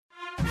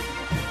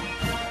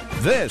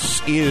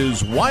This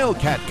is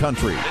Wildcat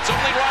Country. It's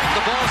only right.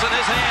 The ball's in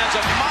his hands.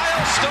 A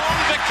milestone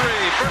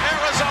victory for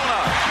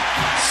Arizona.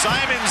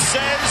 Simon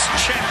says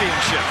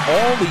championship.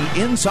 All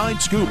the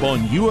inside scoop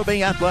on U of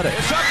A athletics.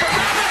 It's up for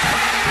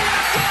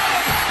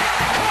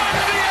caught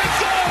in the end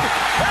zone.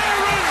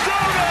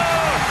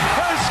 Arizona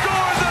has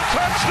scored the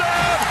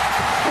touchdown.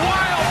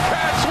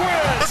 Wildcats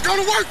win. Let's go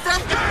to work, fam.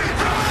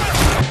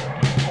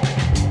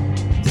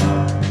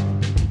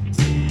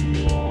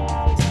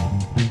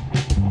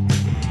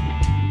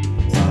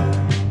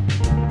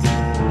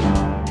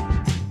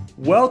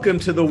 Welcome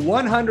to the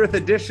 100th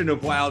edition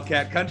of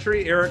Wildcat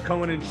Country. Eric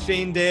Cohen and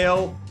Shane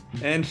Dale.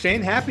 And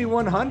Shane, happy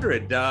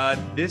 100.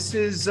 This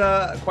is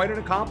quite an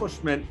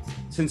accomplishment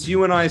since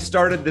you and I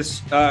started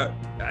this,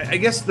 I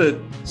guess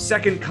the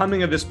second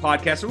coming of this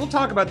podcast. And we'll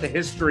talk about the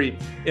history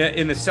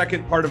in the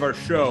second part of our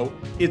show.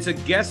 It's a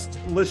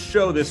guest-less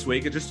show this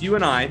week. It's just you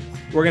and I.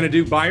 We're going to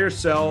do Buy or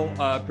Sell,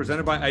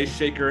 presented by Ice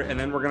Shaker. And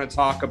then we're going to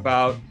talk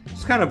about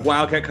just kind of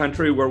Wildcat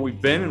Country, where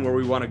we've been and where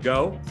we want to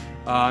go.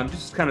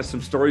 Just kind of some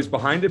stories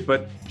behind it,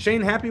 but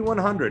Shane, happy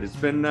 100. It's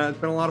been a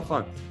lot of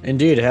fun.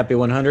 Indeed. Happy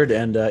 100.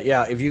 And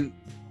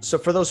so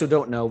for those who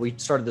don't know, we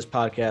started this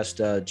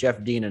podcast,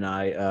 Jeff Dean and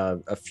I,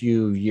 a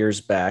few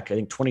years back, I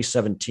think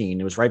 2017.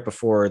 It was right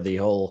before the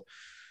whole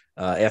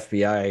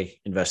FBI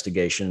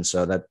investigation.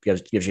 So that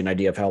gives you an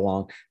idea of how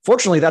long.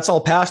 Fortunately, that's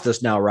all past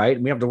us now, right?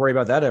 And we don't have to worry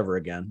about that ever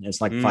again.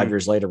 It's like 5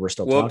 years later, we're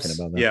still talking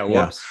about that. Yeah.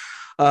 Whoops.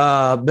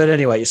 But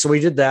anyway, so we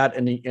did that.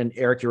 And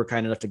Eric, you were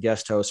kind enough to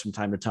guest host from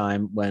time to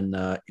time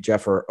when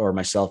Jeff or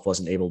myself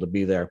wasn't able to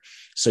be there.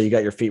 So you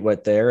got your feet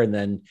wet there. And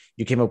then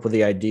you came up with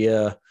the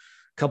idea a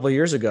couple of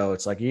years ago.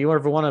 It's like, you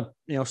ever want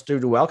to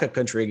do Wildcat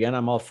Country again?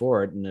 I'm all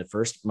for it. And at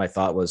first my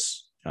thought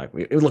was,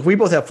 we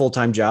both have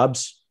full-time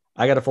jobs.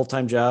 I got a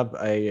full-time job.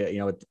 At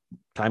the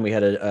time we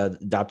had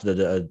adopted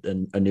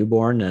a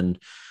newborn, and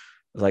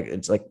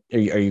it's like, are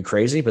you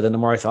crazy? But then the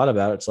more I thought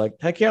about it, it's like,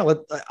 heck yeah,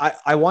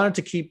 I wanted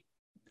to keep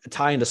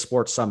tie into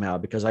sports somehow,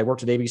 because I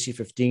worked at ABC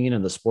 15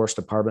 in the sports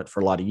department for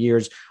a lot of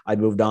years. I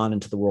moved on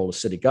into the world of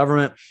city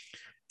government,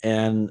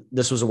 and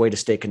this was a way to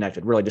stay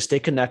connected, really to stay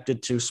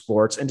connected to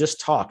sports and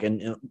just talk.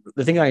 And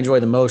the thing I enjoy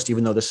the most,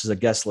 even though this is a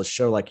guestless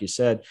show, like you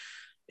said,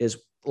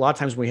 is a lot of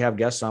times when we have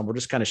guests on, we're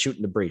just kind of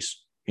shooting the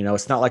breeze.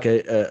 It's not like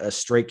a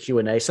straight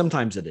Q&A.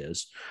 Sometimes it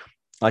is,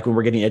 like when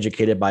we're getting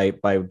educated by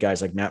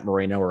guys like Matt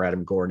Moreno or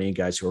Adam Gorney,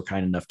 guys who are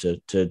kind enough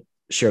to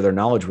share their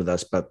knowledge with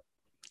us. But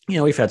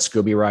we've had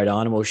Scooby right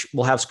on, and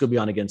we'll have Scooby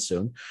on again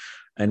soon,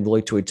 and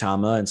Willie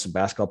Tuitama and some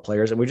basketball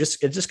players. And it's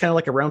just kind of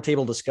like a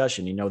roundtable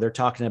discussion. They're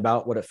talking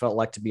about what it felt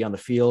like to be on the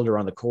field or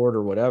on the court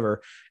or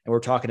whatever. And we're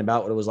talking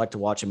about what it was like to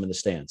watch them in the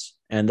stands.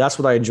 And that's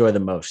what I enjoy the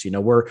most.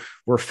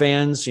 We're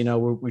fans,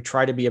 we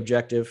try to be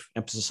objective,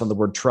 emphasis on the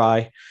word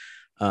try.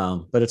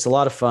 But it's a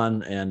lot of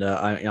fun. And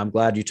I'm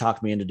glad you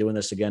talked me into doing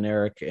this again,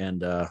 Eric.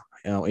 And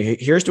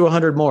here's to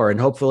 100 more. And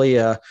hopefully,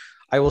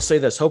 I will say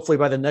this, hopefully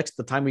by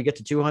the time we get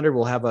to 200,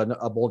 we'll have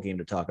a bowl game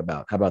to talk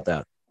about. How about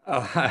that?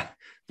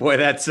 Boy,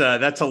 that's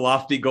a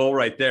lofty goal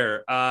right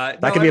there.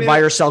 That could be a buy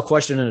or sell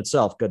question in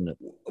itself, couldn't it?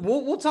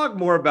 We'll talk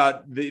more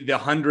about the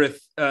 100th,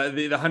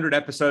 the 100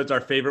 episodes,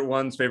 our favorite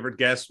ones, favorite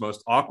guests,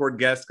 most awkward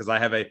guests, because I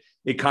have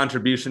a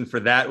contribution for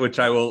that, which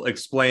I will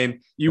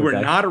explain. You were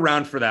not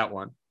around for that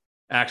one.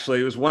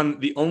 Actually, it was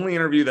the only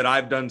interview that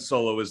I've done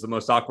solo is the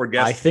most awkward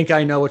guest. I think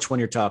I know which one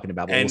you're talking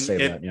about, but we'll save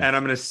that. Yeah. And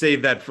I'm going to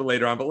save that for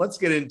later on. But let's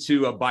get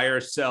into a Buy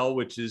or Sell,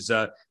 which is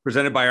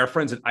presented by our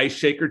friends at Ice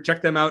Shaker.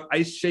 Check them out,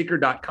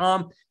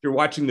 iceshaker.com. If you're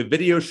watching the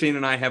video, Shane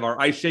and I have our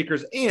Ice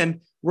Shakers,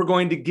 and we're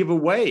going to give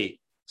away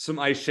some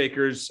Ice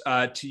Shakers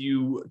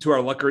to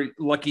our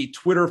lucky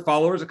Twitter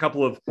followers, a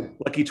couple of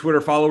lucky Twitter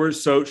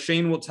followers. So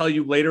Shane will tell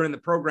you later in the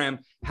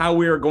program how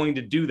we are going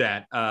to do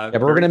that. But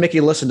we're going to make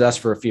you listen to us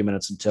for a few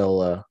minutes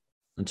until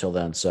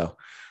then. So,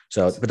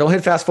 but don't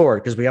hit fast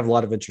forward, because we have a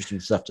lot of interesting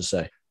stuff to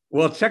say.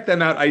 Well, check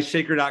them out,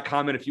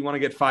 iceshaker.com. And if you want to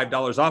get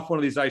 $5 off one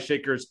of these Ice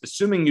Shakers,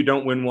 assuming you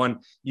don't win one,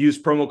 use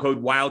promo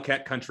code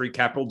Wildcat Country,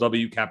 capital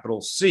W,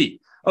 capital C.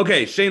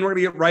 Okay, Shane, we're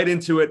going to get right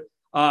into it.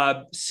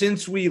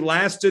 Since we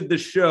last did the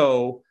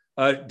show,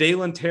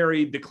 Dalen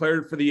Terry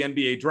declared for the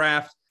NBA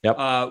draft.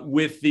 Yep.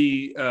 With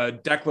the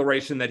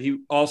declaration that he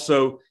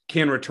also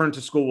can return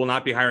to school, will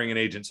not be hiring an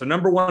agent. So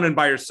number one in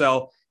Buy or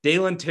Sell,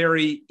 Dalen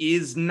Terry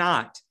is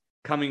not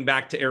coming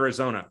back to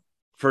Arizona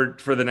for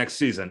the next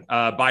season.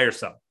 Buy or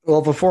Sell?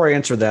 Well, before I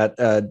answer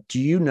that, do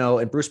you know,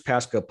 and Bruce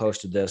Pascoe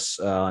posted this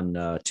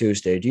on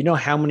Tuesday, do you know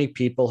how many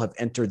people have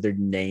entered their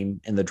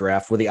name in the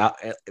draft with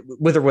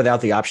or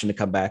without the option to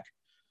come back?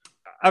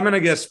 I'm going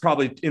to guess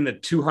probably in the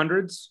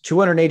 200s.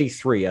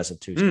 283 as of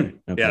Tuesday.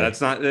 Okay. Yeah,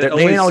 that's not.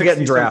 They're all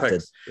getting drafted.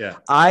 Picks. Yeah,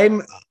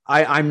 I'm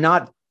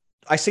not.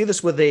 I say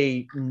this with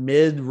a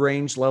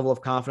mid-range level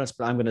of confidence,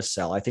 but I'm going to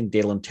sell. I think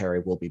Dalen Terry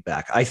will be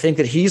back. I think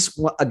that he's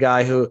a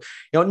guy who,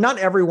 not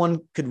everyone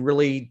could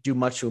really do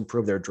much to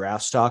improve their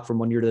draft stock from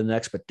one year to the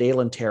next, but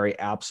Dalen Terry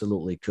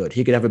absolutely could.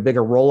 He could have a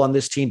bigger role on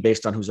this team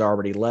based on who's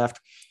already left.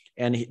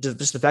 And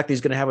just the fact that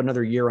he's going to have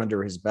another year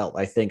under his belt,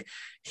 I think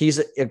he's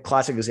a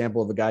classic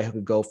example of a guy who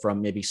could go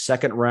from maybe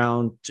second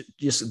round to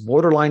just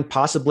borderline,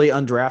 possibly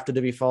undrafted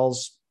if he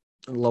falls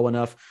low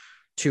enough,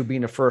 to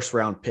being a first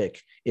round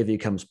pick if he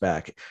comes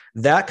back.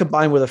 That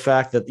combined with the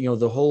fact that,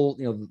 the whole,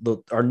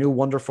 our new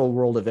wonderful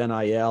world of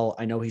NIL,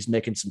 I know he's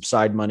making some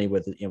side money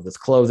with, with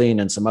clothing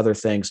and some other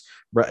things.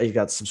 He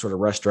got some sort of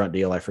restaurant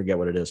deal. I forget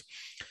what it is.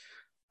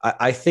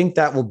 I think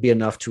that will be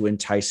enough to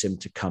entice him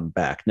to come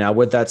back. Now,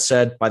 with that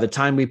said, by the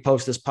time we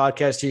post this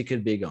podcast, he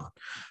could be gone.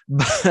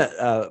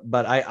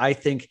 But I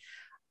think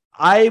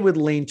I would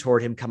lean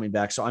toward him coming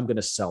back. So I'm going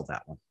to sell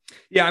that one.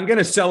 Yeah, I'm going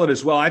to sell it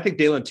as well. I think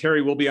Dalen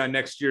Terry will be on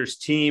next year's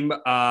team.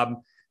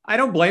 I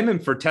don't blame him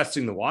for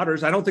testing the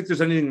waters. I don't think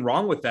there's anything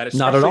wrong with that,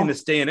 especially in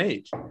this day and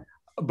age.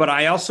 But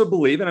I also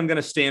believe, and I'm going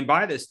to stand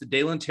by this, that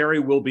Dalen Terry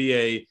will be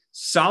a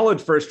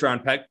solid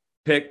first-round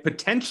pick,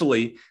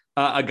 potentially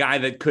a guy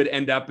that could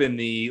end up in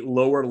the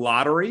lower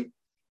lottery.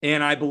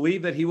 And I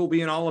believe that he will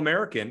be an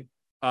All-American,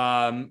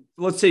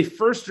 let's say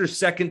first or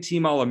second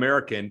team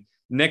All-American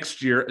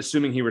next year,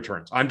 assuming he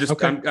returns. I'm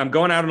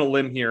going out on a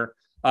limb here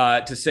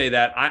to say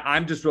that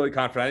I'm just really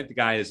confident. I think the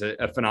guy is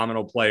a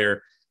phenomenal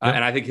player.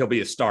 And I think he'll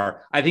be a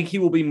star. I think he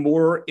will be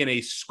more in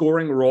a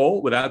scoring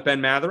role without Ben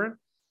Mathurin.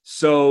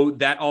 So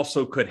that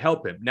also could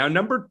help him. Now,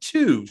 number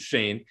 2,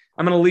 Shane,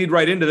 I'm going to lead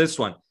right into this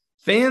one.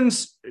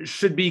 Fans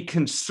should be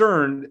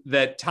concerned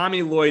that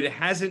Tommy Lloyd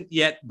hasn't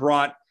yet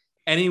brought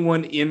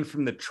anyone in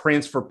from the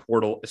transfer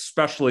portal,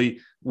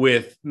 especially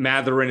with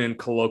Mathurin and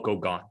Koloko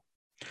gone.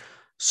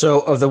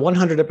 So of the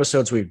 100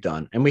 episodes we've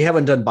done, and we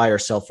haven't done buy or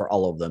sell for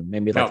all of them,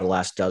 maybe the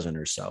last dozen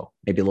or so,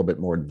 maybe a little bit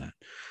more than that.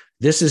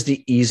 This is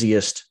the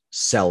easiest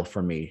sell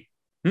for me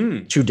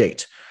to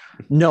date.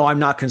 No, I'm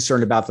not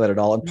concerned about that at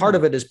all. And part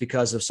of it is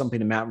because of something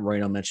that Matt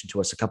Moreno mentioned to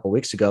us a couple of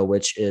weeks ago,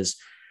 which is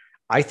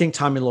I think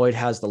Tommy Lloyd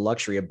has the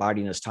luxury of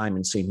biding his time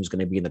and seeing who's going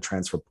to be in the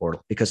transfer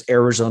portal, because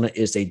Arizona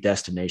is a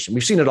destination.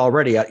 We've seen it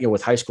already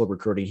with high school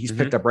recruiting. He's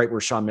picked up right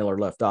where Sean Miller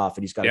left off,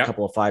 and he's got a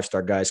couple of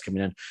 5-star guys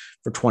coming in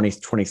for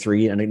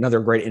 2023 and another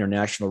great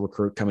international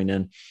recruit coming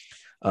in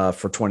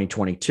for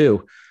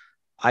 2022.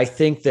 I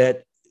think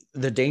that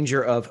the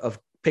danger of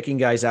picking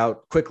guys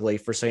out quickly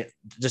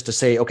just to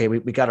say, okay,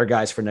 we got our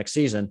guys for next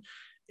season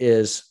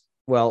is,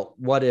 well,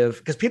 what if,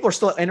 because people are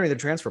still entering the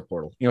transfer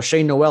portal.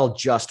 Shane Noel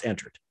just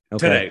entered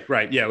today.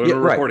 Right. Yeah. We're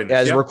recording this.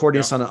 As we're recording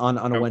this on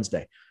a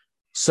Wednesday.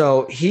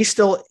 So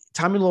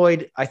Tommy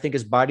Lloyd, I think,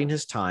 is biding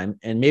his time.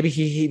 And maybe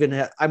he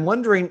even I'm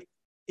wondering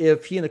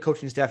if he and the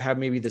coaching staff have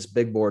maybe this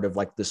big board of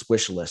like this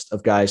wish list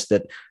of guys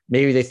that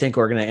maybe they think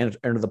are going to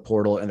enter the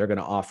portal and they're going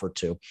to offer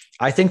to.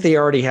 I think they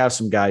already have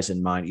some guys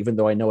in mind, even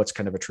though I know it's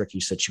kind of a tricky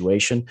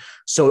situation.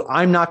 So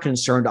I'm not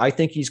concerned. I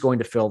think he's going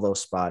to fill those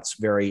spots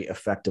very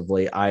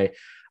effectively. I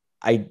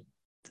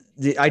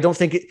don't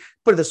think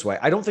put it this way.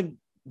 I don't think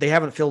they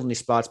haven't filled any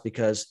spots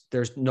because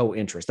there's no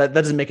interest. That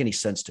doesn't make any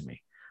sense to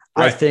me.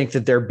 Right. I think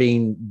that they're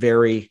being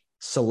very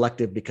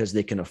selective because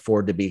they can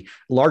afford to be,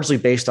 largely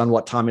based on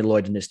what Tommy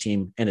Lloyd and his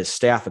team and his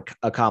staff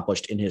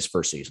accomplished in his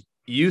first season.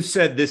 You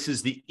said this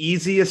is the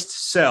easiest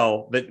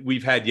sell that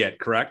we've had yet,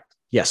 correct?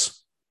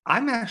 Yes.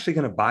 I'm actually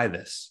going to buy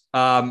this.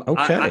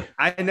 Okay.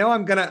 I know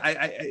I'm going to,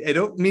 I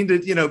don't mean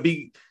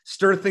to,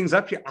 stir things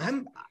up here.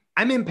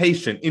 I'm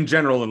impatient in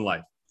general in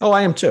life. Oh,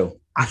 I am too.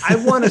 I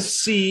want to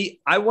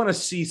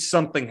see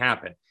something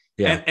happen.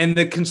 Yeah. And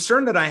the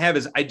concern that I have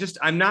is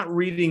I'm not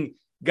reading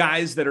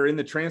guys that are in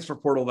the transfer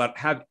portal that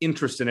have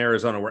interest in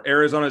Arizona, where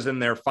Arizona's in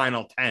their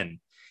final 10.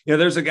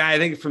 There's a guy, I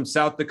think, from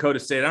South Dakota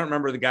State. I don't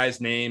remember the guy's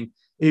name.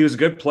 He was a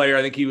good player.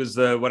 I think he was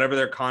whatever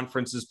their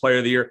conference's player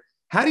of the year.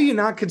 How do you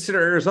not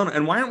consider Arizona?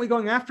 And why aren't we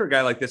going after a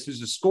guy like this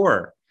who's a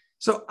scorer?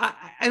 So,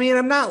 I mean,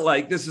 I'm not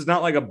like, this is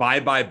not like a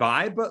buy,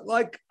 but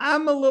like,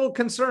 I'm a little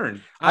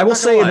concerned. I will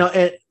say,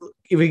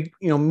 if we,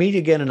 meet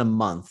again in a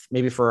month,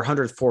 maybe for our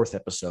 104th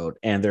episode,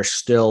 and there's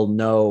still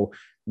no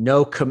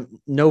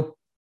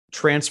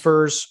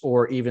transfers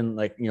or even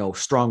like,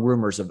 strong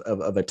rumors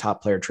of a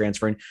top player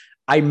transferring,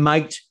 I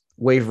might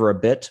waver a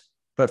bit,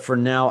 but for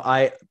now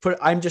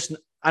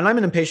I'm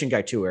an impatient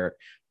guy too, Eric.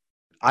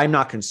 I'm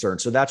not concerned.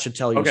 So that should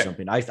tell you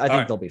something. I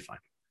think they'll be fine.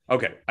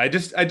 Okay. I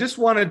just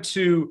wanted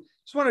to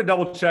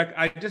double check.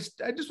 I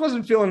just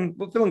wasn't feeling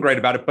great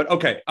about it, but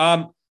okay.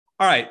 All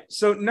right.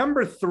 So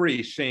number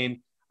 3,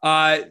 Shane,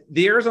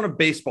 the Arizona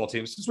baseball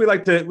team, since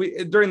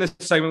during this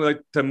segment, we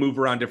like to move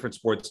around different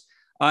sports.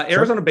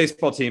 Arizona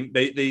baseball team,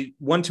 they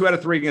won 2 out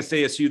of 3 against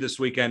ASU this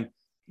weekend.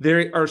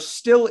 They are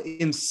still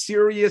in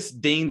serious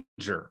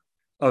danger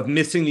of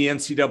missing the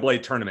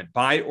NCAA tournament.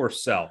 Buy or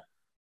sell?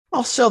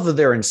 I'll sell that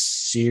they're in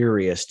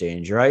serious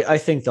danger. I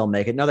think they'll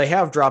make it. Now, they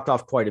have dropped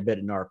off quite a bit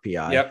in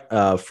RPI. Yep.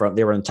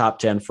 They were in the top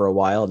 10 for a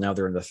while. Now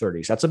they're in the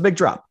 30s. That's a big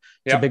drop.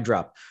 It's a big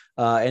drop.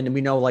 And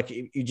we know, like,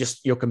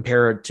 you'll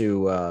compare it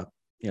to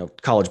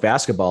college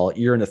basketball.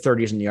 You're in the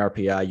 30s in the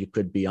RPI. You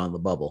could be on the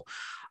bubble.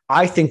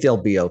 I think they'll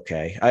be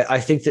okay. I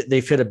think that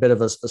they've hit a bit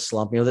of a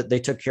slump. You know, that they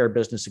took care of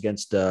business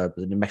against the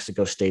New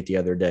Mexico State the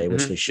other day,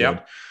 which they should.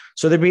 Yep.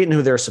 So they're beating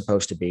who they're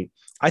supposed to beat.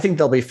 I think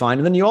they'll be fine.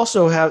 And then you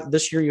also have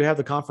this year, you have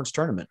the conference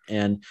tournament,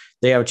 and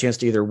they have a chance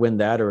to either win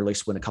that or at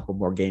least win a couple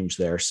more games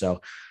there.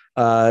 So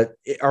are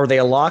they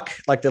a lock?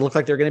 Like they look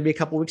like they're going to be a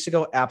couple of weeks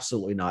ago?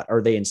 Absolutely not.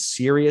 Are they in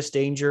serious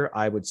danger?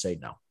 I would say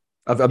no.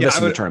 Of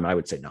missing the tournament, I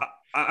would say no.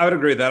 I would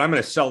agree with that. I'm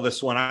going to sell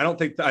this one. I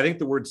think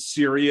the word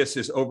serious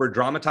is over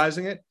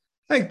dramatizing it.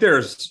 I think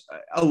there's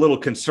a little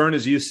concern,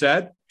 as you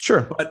said.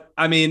 Sure. But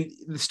I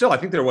mean, still, I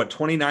think they're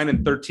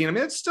 29-13. I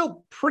mean, it's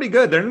still pretty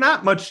good. They're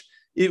not much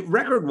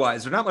record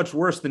wise. They're not much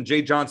worse than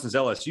Jay Johnson's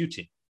LSU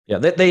team. Yeah.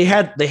 They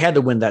had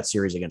to win that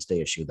series against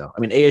ASU though.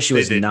 I mean, ASU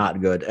is not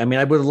good. I mean,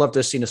 I would have loved to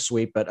have seen a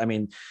sweep, but I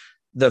mean,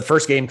 the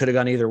first game could have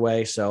gone either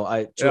way. So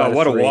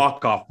what a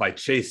walk-off by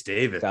Chase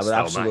Davis. That was an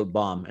absolute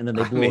bomb. And then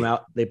they blew him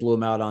out. They blew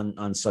him out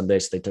on Sunday.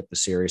 So they took the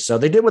series. So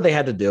they did what they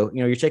had to do. You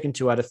know, you're taking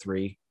 2 out of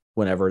 3.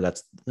 Whenever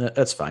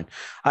that's fine.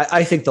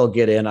 I think they'll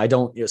get in.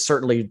 It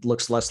certainly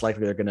looks less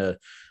likely they're going to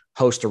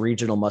host a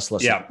regional, much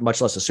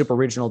less a super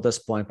regional at this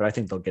point, but I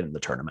think they'll get in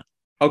the tournament.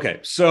 Okay.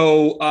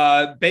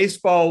 So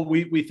baseball,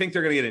 we think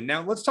they're going to get in.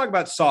 Now let's talk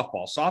about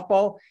softball.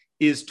 Softball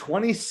is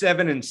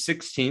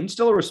 27-16,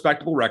 still a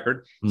respectable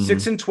record,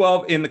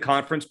 6-12 in the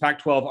conference,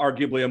 Pac-12,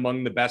 arguably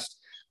among the best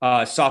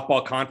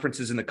softball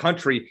conferences in the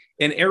country.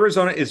 And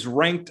Arizona is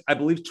ranked, I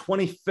believe,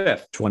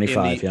 25th.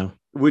 25,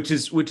 which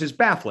is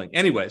baffling.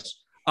 Anyways.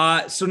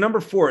 So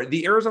number 4,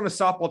 the Arizona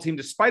softball team,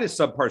 despite a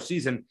subpar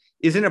season,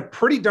 is in a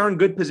pretty darn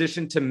good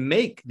position to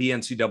make the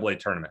NCAA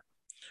tournament.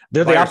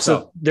 They're the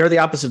opposite. They're the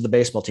opposite of the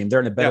baseball team. They're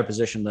in a better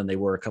position than they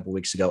were a couple of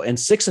weeks ago. And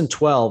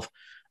 6-12,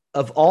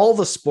 of all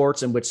the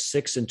sports in which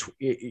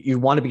you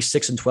want to be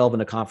 6-12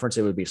 in a conference,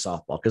 it would be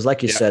softball. Because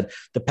like you said,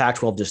 the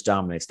Pac-12 just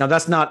dominates. Now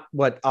that's not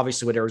what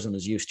Arizona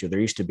is used to.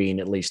 They're used to being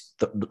at least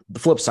the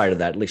flip side of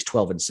that, at least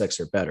 12-6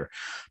 or better.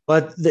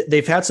 But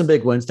they've had some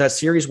big wins. That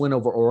series win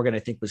over Oregon, I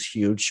think, was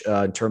huge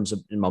in terms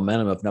of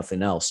momentum, if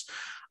nothing else.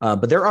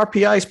 But their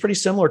RPI is pretty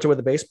similar to where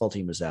the baseball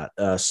team is at.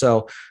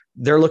 So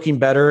they're looking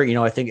better. You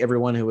know, I think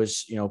everyone who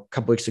was, a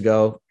couple weeks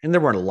ago, and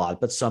there weren't a lot,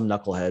 but some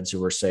knuckleheads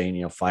who were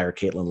saying, fire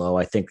Caitlin Lowe.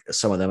 I think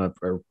some of them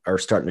are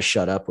starting to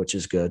shut up, which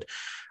is good.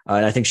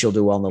 And I think she'll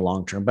do well in the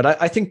long term.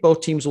 But I think both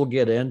teams will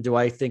get in. Do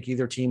I think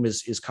either team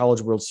is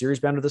College World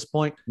Series bound at this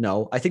point?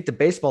 No. I think the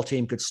baseball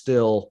team could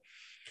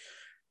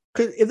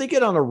if they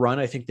get on a run,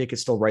 I think they could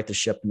still right the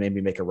ship and maybe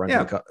make a run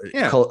to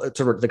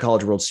the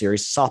College World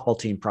Series. Softball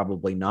team,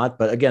 probably not.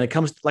 But again, it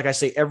comes, like I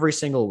say, every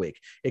single week.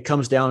 It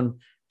comes down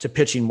to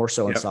pitching more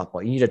so in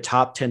softball. You need a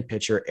top 10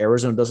 pitcher.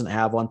 Arizona doesn't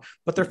have one,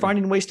 but they're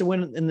finding ways to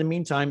win. In the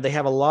meantime, they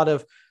have a lot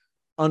of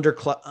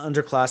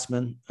underclass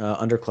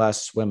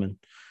women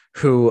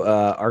who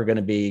are going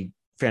to be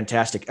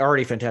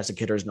already fantastic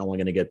hitters and only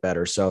going to get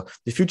better. So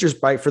the future's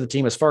bright for the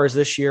team. As far as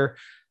this year,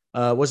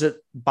 was it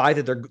buy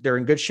that they're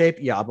in good shape?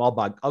 Yeah, I'll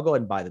go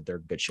ahead and buy that they're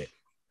in good shape.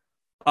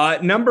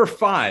 Number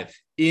 5,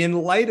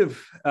 in light of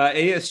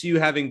ASU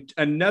having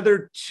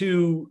another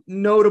 2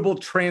 notable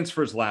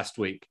transfers last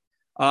week,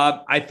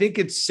 I think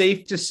it's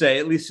safe to say,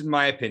 at least in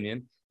my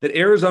opinion, that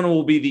Arizona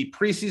will be the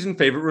preseason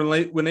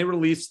favorite when they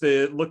release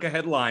the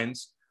look-ahead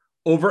lines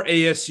over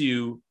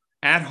ASU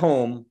at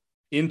home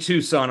in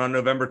Tucson on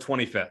November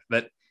 25th.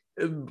 That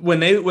when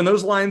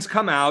those lines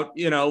come out,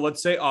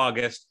 let's say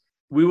August,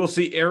 we will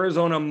see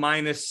Arizona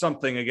minus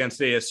something against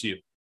ASU.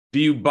 Do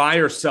you buy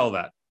or sell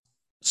that?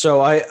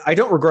 So I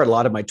don't regret a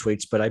lot of my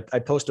tweets, but I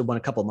posted one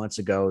a couple of months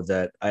ago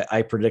that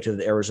I predicted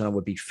that Arizona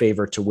would be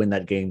favored to win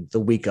that game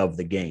the week of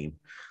the game.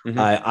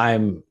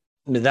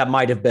 That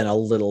might have been a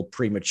little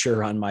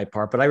premature on my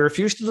part, but I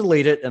refuse to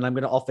delete it, and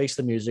I'll face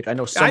the music. I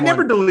know I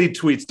never delete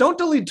tweets. Don't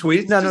delete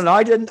tweets. No,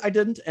 I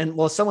didn't.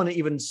 And someone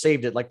even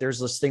saved it. Like there's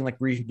this thing like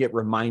where you can get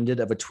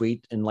reminded of a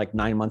tweet in like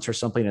 9 months or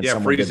something. And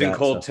someone freezing did that,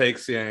 cold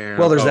takes. Yeah.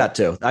 Well, there's that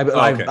too.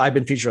 I've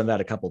been featured on that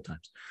a couple of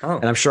times,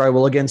 and I'm sure I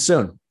will again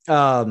soon.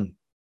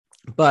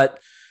 But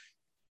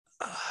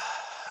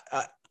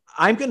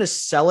I'm going to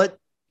sell it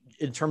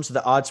in terms of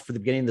the odds for the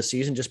beginning of the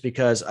season, just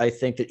because I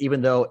think that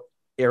even though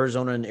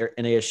Arizona and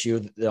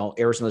ASU,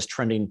 Arizona's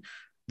trending,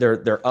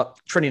 they're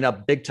trending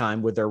up big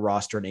time with their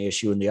roster, and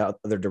ASU in the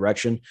other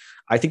direction.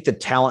 I think the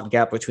talent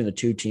gap between the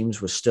two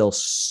teams was still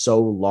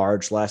so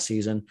large last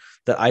season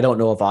that I don't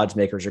know if odds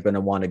makers are going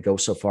to want to go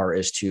so far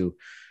as to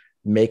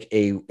make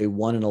a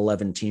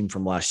 1-11 team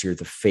from last year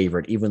the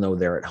favorite, even though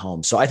they're at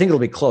home. So I think it'll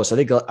be close. I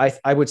think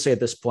I would say at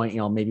this point,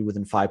 maybe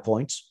within 5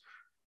 points,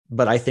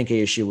 but I think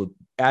ASU would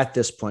at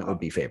this point would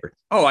be favored.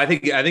 Oh, I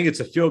think it's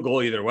a field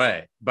goal either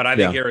way, but I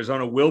think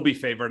Arizona will be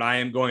favored.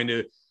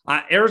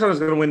 Arizona's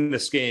going to win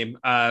this game.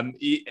 I'm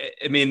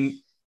going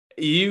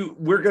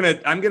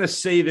to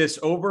say this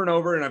over and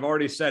over, and I've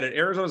already said it.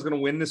 Arizona's going to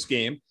win this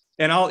game,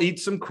 and I'll eat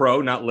some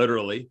crow, not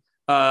literally.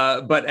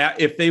 But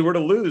if they were to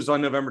lose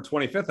on November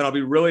 25th, then I'll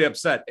be really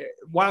upset.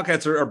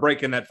 Wildcats are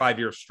breaking that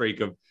 5-year streak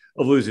of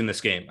losing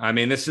this game. I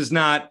mean, this is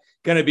not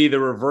going to be the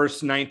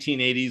reverse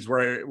 1980s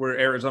where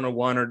Arizona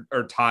won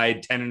or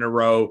tied 10 in a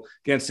row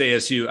against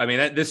ASU. I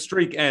mean, this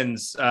streak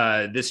ends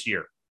this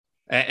year.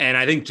 And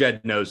I think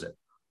Jed knows it.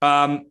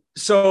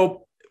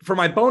 So for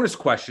my bonus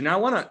question, I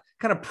want to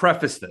kind of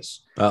preface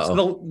this.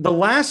 So the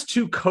last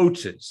two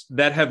coaches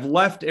that have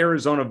left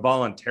Arizona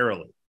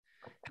voluntarily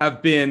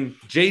have been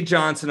Jay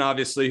Johnson,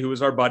 obviously, who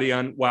was our buddy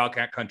on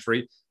Wildcat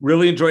Country.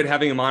 Really enjoyed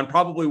having him on.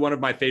 Probably one of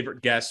my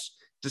favorite guests.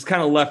 Just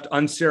kind of left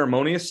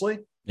unceremoniously.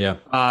 Yeah.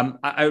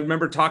 I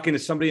remember talking to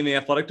somebody in the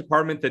athletic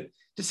department that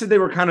just said they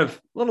were kind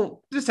of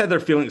just had their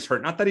feelings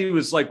hurt. Not that he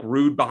was like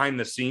rude behind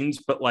the scenes,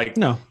 but like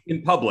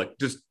in public,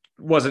 just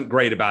wasn't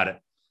great about it.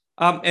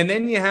 And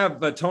then you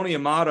have Tony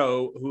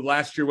Amato, who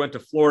last year went to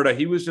Florida.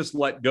 He was just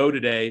let go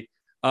today,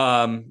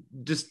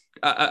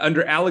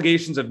 under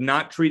allegations of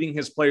not treating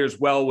his players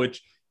well,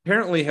 which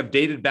apparently have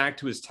dated back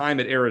to his time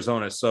at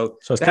Arizona. So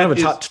it's kind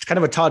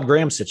of a Todd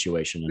Graham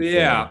situation.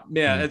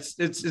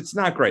 It's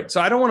not great.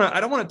 So I don't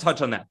want to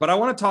touch on that, but I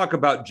want to talk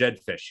about Jed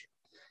Fish.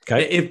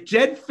 Okay. If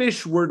Jed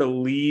Fish were to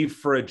leave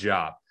for a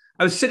job,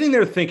 I was sitting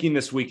there thinking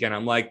this weekend,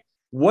 I'm like,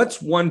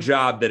 what's one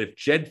job that if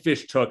Jed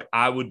Fish took,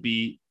 I would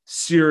be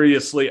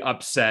seriously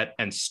upset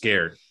and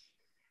scared?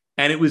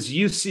 And it was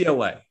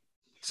UCLA.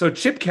 So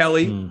Chip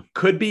Kelly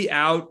could be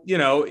out.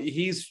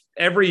 He's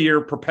every year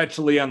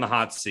perpetually on the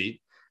hot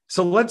seat.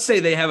 So let's say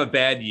they have a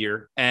bad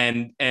year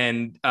and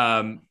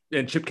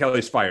Chip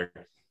Kelly's fired.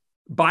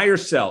 Buy or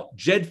sell,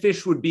 Jed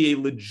Fish would be a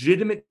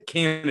legitimate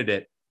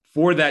candidate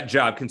for that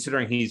job,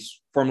 considering he's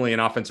formerly an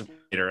offensive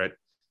coordinator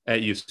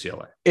at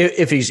UCLA.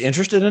 If he's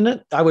interested in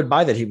it, I would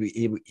buy that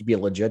he'd be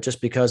legit,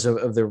 just because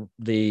of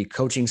the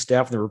coaching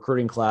staff and the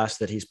recruiting class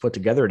that he's put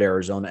together at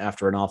Arizona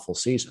after an awful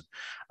season.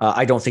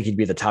 I don't think he'd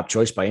be the top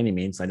choice by any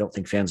means. I don't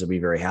think fans would be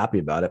very happy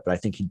about it, but I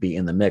think he'd be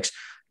in the mix.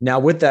 Now,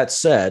 with that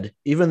said,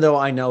 even though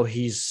I know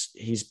he's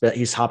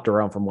hopped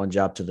around from one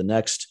job to the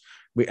next,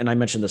 and I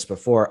mentioned this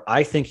before,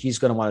 I think he's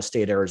going to want to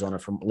stay at Arizona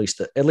for at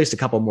least a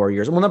couple more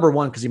years. Well, number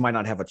one, because he might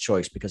not have a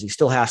choice, because he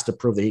still has to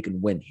prove that he can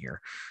win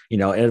here.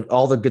 And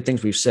all the good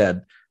things we've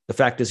said, the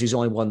fact is he's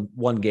only won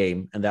one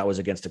game, and that was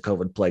against a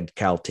COVID-plagued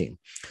Cal team.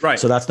 Right.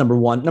 So that's number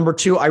one. Number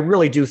two, I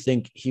really do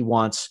think he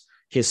wants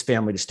his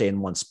family to stay in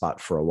one spot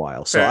for a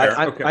while. So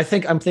I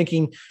think I'm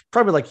thinking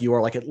probably like you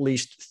are, like at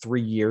least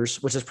 3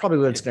 years, which is probably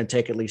what it's going to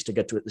take at least to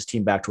get this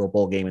team back to a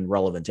bowl game and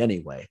relevant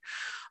anyway.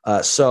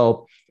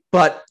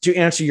 But to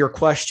answer your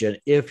question,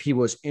 if he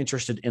was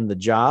interested in the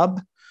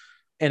job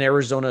and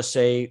Arizona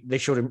say they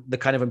showed him the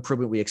kind of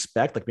improvement we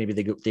expect, like maybe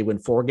they win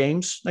 4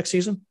 games next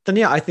season, then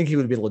yeah, I think he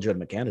would be a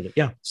legitimate candidate.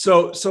 Yeah.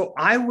 So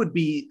I would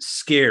be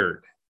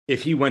scared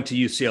if he went to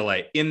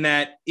UCLA, in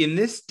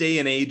this day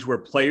and age where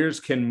players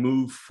can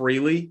move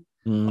freely.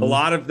 A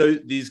lot of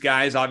these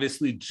guys,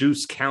 obviously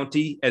Juice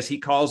County, as he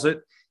calls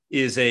it,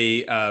 is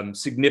a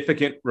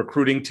significant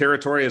recruiting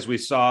territory, as we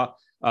saw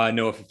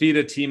Noah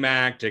Fafita,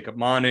 T-Mac, Jacob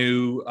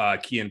Manu,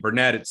 Kean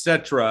Burnett,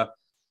 etc.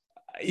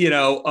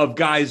 Of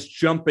guys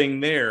jumping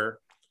there.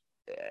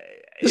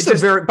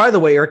 By the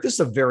way, Eric, this is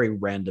a very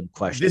random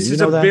question. This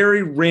is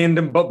very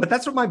random, but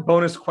that's what my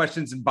bonus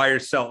questions in buy or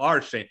sell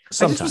are, Shane.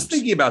 Sometimes. I just was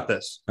thinking about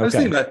this. I was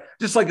thinking about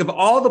just like of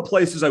all the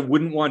places I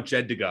wouldn't want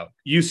Jed to go,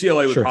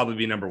 UCLA would probably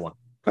be number one.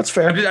 That's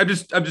fair. I'm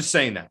just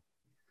saying that.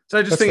 So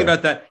I just think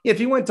about that. If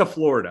he went to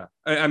Florida,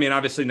 I mean,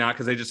 obviously not,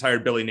 because they just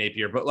hired Billy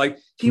Napier, but like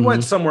he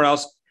went somewhere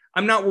else,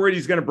 I'm not worried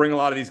he's going to bring a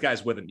lot of these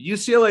guys with him.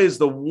 UCLA is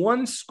the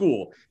one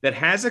school that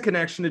has a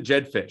connection to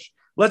Jed Fish.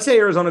 Let's say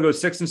Arizona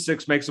goes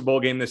 6-6, makes a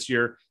bowl game this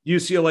year.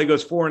 UCLA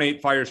goes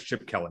 4-8, fires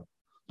Chip Kelly.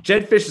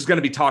 Jed Fish is going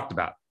to be talked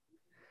about.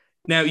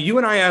 Now, you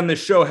and I on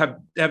this show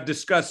have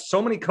discussed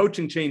so many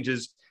coaching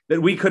changes that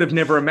we could have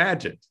never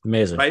imagined.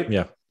 Amazing, right?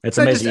 Yeah, it's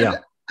so amazing.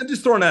 I'm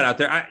just throwing that out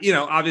there.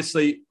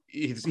 Obviously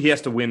he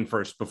has to win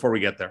first before we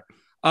get there.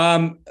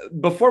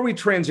 Before we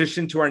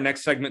transition to our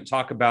next segment,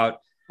 talk about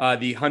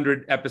the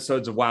 100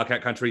 episodes of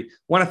Wildcat Country,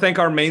 want to thank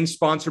our main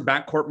sponsor,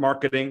 Backcourt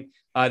Marketing.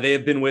 They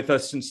have been with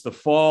us since the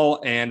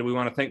fall, and we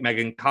want to thank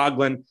Megan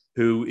Coughlin,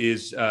 who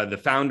is the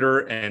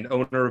founder and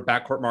owner of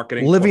Backcourt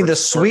Marketing. Living the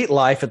sweet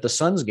life at the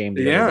Suns game.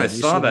 Yeah, I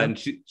saw that. And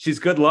she's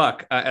good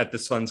luck at the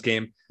Suns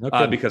game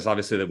because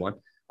obviously they won.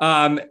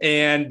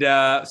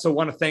 So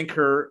want to thank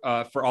her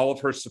for all of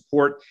her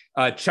support.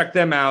 Check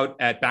them out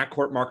at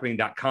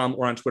backcourtmarketing.com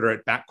or on Twitter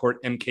at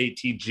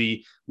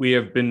backcourtmktg. We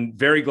have been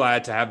very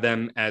glad to have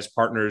them as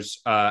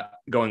partners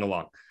going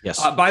along. Yes.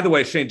 By the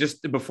way, Shane,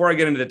 just before I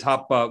get into the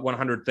top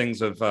 100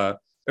 things or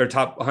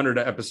top 100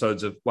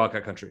 episodes of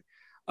Wildcat Country.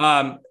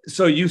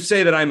 So you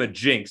say that I'm a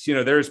jinx.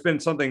 There's been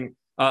something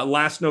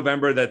last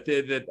November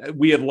that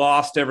we had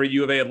lost.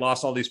 U of A had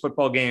lost all these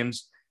football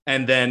games.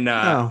 And then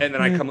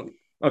I come.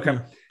 Okay.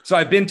 So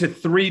I've been to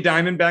 3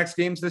 Diamondbacks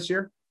games this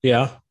year.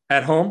 Yeah.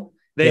 At home.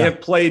 They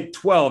have played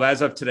 12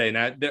 as of today.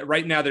 Now,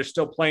 right now they're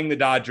still playing the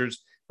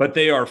Dodgers, but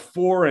they are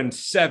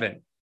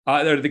 4-7.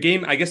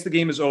 The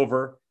game is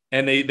over,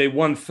 and they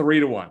won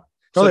 3-1.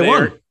 So they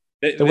won.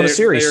 They won a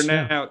series. They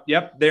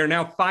are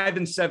now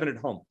 5-7 at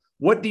home.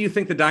 What do you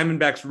think the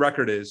Diamondbacks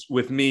record is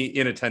with me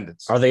in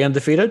attendance? Are they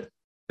undefeated?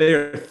 They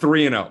are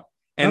 3-0.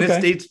 And this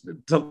dates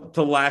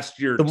to last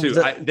year too.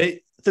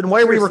 Then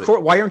why are we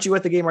recording? Why aren't you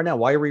at the game right now?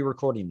 Why are we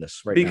recording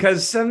this right now?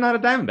 Because I'm not a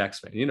Diamondbacks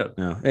fan,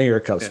 No, and you're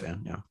a Cubs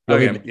fan. Yeah.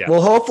 Okay,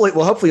 Well,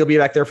 hopefully you'll be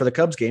back there for the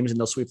Cubs games, and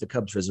they'll sweep the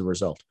Cubs as a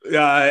result.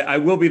 I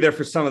will be there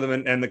for some of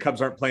them, and the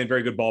Cubs aren't playing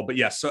very good ball. But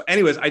yes. So,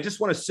 anyways, I just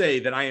want to say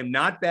that I am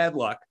not bad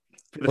luck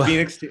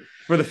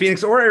for the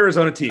Phoenix or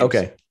Arizona teams.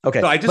 Okay.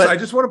 So I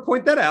just want to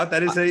point that out.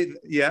 That is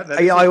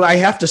I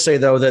have to say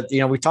though that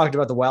we talked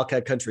about the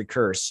Wildcat Country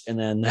curse, and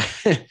then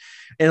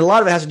and a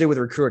lot of it has to do with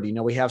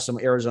recruiting. We have some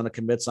Arizona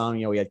commits on.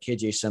 We had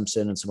KJ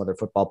Simpson and some other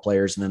football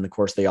players, and then of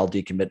course they all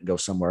decommit and go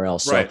somewhere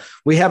else. Right. So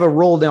we have a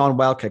rule now in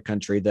Wildcat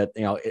Country that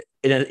and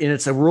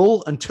it's a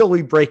rule until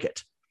we break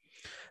it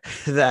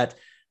that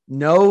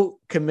no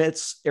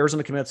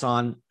Arizona commits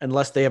on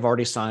unless they have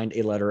already signed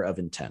a letter of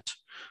intent.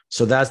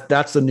 So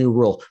that's the new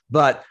rule.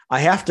 But I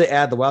have to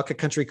add the Wildcat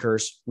Country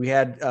curse. We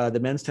had the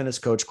men's tennis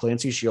coach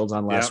Clancy Shields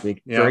on last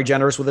week. Very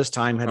generous with his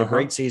time. Had a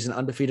great season,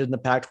 undefeated in the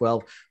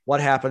Pac-12. What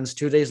happens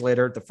 2 days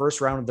later? The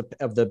first round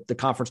of the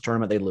conference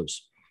tournament, they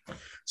lose.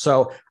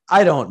 So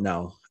I don't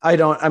know. I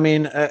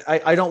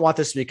don't want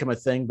this to become a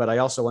thing, but I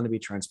also want to be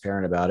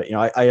transparent about it.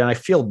 I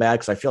feel bad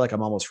because I feel like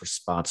I'm almost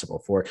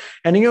responsible for it.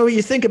 And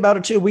you think about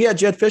it too. We had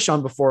Jed Fish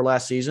on before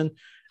last season,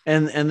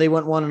 and they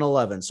went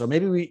 1-11. So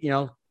maybe we.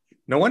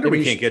 No wonder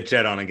we can't get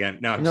Jet on again.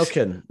 No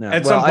kidding. No.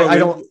 I'm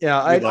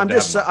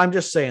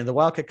just saying the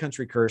Wildcat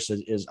Country curse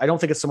is. I don't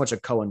think it's so much a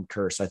Cohen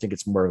curse. I think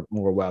it's more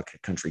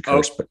Wildcat Country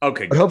curse. But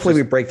hopefully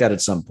we break that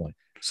at some point.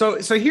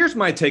 So here's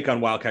my take on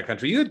Wildcat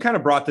Country. You had kind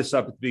of brought this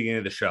up at the beginning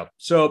of the show.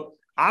 So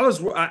I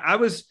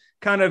was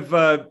kind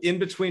of in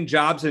between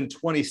jobs in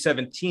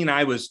 2017.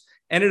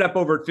 Ended up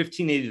over at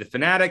 1580 The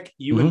Fanatic.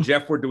 You and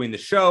Jeff were doing the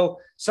show.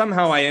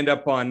 Somehow I end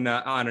up on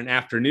an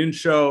afternoon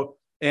show.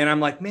 And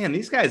I'm like, man,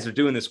 these guys are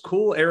doing this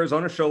cool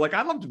Arizona show. Like,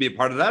 I'd love to be a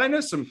part of that. I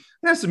know some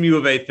U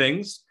of A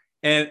things.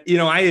 And,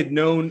 I had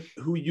known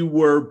who you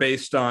were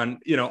based on,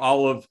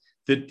 all of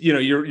the,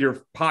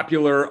 you're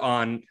popular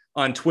on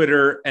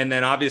Twitter. And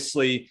then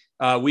obviously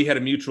we had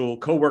a mutual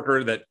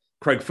coworker that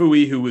Craig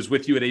Fooey, who was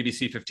with you at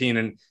ABC 15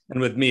 and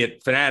with me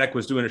at Fanatic,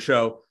 was doing a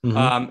show.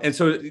 And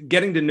so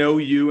getting to know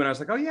you, and I was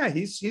like, oh yeah,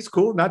 he's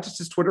cool. Not just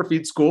his Twitter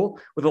feed's cool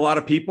with a lot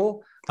of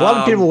people. A lot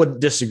of people would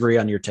disagree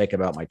on your take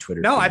about my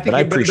Twitter. No, feed, I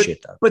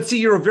appreciate that. But see,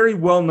 you're a very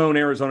well-known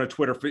Arizona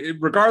Twitter feed,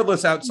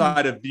 regardless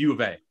outside of the U of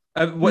A.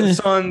 What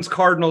Suns,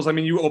 Cardinals? I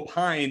mean, you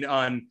opine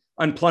on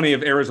plenty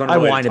of Arizona. I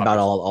whine about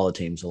all the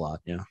teams a lot.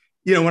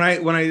 Yeah.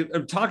 When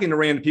I'm talking to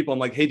random people, I'm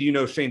like, hey, do you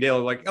know Shane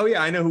Dale? Like, oh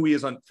yeah, I know who he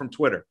is from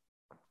Twitter.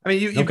 I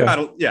mean, you've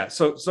got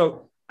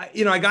So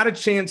I got a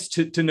chance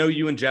to know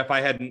you and Jeff. I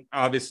hadn't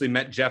obviously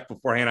met Jeff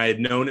beforehand. I had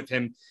known of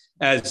him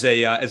as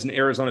an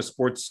Arizona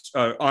sports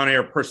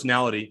on-air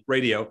personality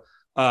radio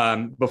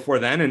before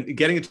then, and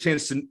getting a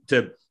chance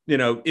to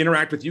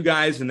interact with you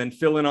guys and then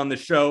fill in on the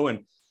show.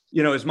 And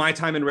as my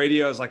time in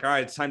radio, I was like, all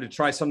right, it's time to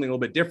try something a little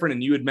bit different.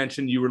 And you had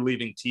mentioned you were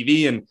leaving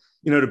TV, and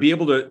to be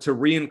able to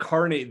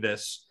reincarnate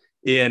this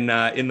in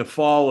the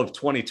fall of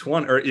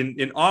 2020 or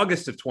in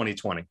August of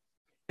 2020.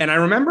 And I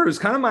remember it was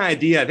kind of my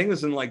idea. I think it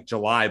was in like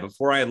July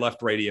before I had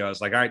left radio. I was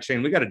like, all right,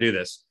 Shane, we got to do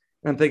this.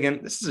 And I'm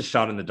thinking, this is a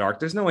shot in the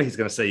dark. There's no way he's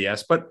going to say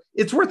yes, but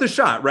it's worth a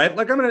shot, right?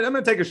 Like I'm going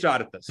to take a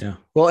shot at this. Yeah.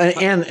 Well,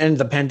 and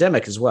the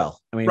pandemic as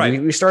well. I mean,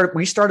 right. we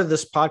started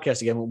this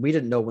podcast again when we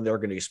didn't know when they were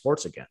going to be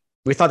sports again.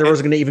 We thought there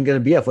was going to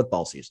be a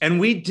football season.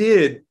 And we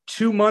did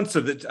 2 months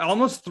of it,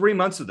 almost 3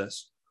 months of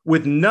this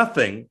with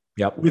nothing,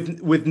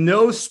 with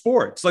no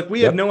sports. Like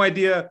we had no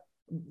idea,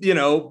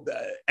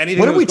 anything.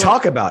 What did we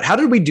talk about? How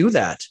did we do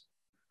that?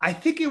 I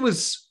think it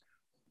was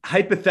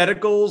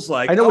hypotheticals.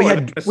 Like I know we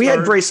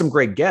had some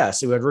great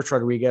guests. We had Rich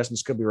Rodriguez and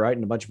Scooby Wright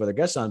and a bunch of other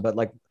guests on, but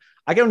like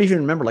I don't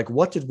even remember. Like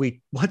what did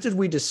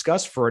we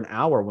discuss for an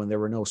hour when there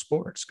were no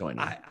sports going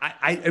on?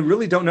 I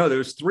really don't know. There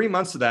was 3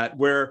 months of that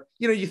where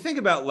you think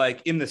about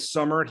like in the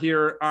summer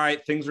here. All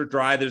right, things are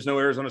dry. There's no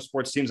Arizona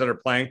sports teams that are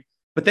playing.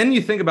 But then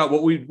you think about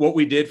what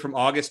we did from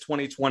August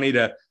 2020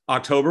 to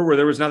October, where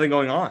there was nothing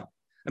going on.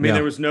 I mean,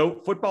 there was no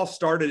football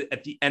started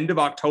at the end of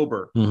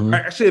October.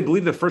 Actually, I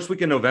believe the first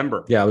week in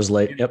November. Yeah, it was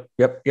late. Yep.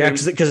 Yeah,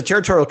 because the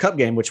Territorial Cup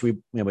game, which we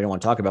don't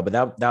want to talk about,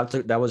 but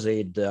that was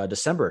a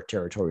December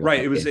Territorial Cup.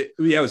 It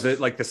was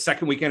like the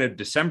second weekend of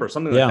December,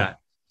 something like that.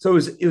 So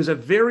it was a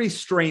very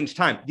strange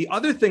time. The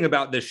other thing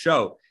about this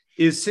show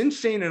is since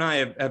Shane and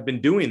I have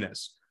been doing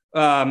this,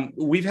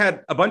 we've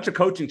had a bunch of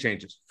coaching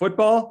changes: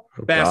 football,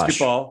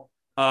 basketball,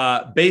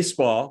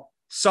 baseball,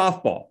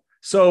 softball.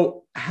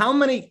 So how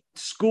many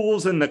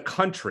schools in the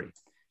country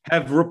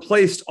have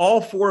replaced all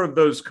four of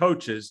those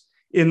coaches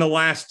in the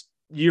last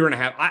year and a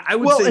half? I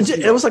would say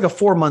it was like a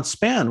 4 month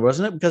span,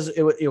 wasn't it? Because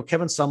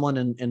Kevin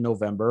Sumlin in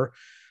November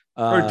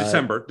or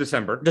December.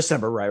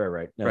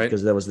 Right. No, right.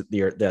 Because that was the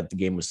year that the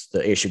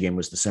ASU game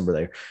was December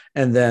there.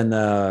 And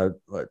then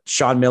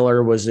Sean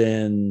Miller was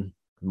in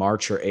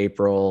March or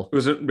April.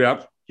 Was it?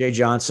 Yep. Jay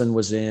Johnson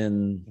was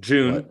in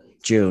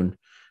June.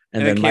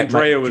 And then Mike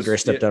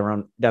stepped down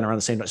around the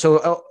same time.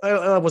 So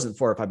it wasn't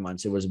 4 or 5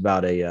 months. It was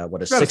about a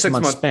 6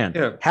 month span.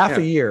 Yeah. Half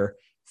a year,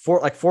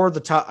 for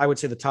the top, I would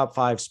say the top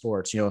 5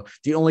 sports,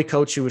 the only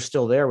coach who was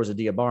still there was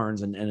Adia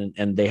Barnes,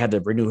 and they had to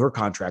renew her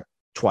contract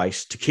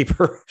twice to keep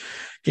her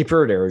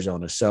at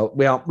Arizona. So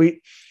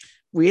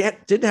we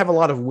didn't have a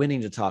lot of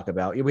winning to talk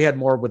about. We had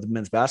more with the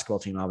men's basketball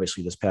team,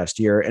 obviously, this past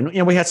year,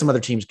 and we had some other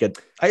teams get.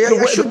 I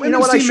shouldn't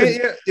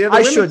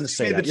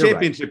say that. The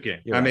championship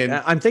game. I mean,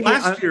 I'm thinking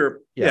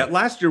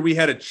last year we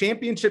had a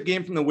championship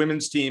game from the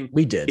women's team.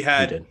 We did. We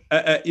had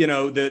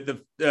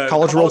the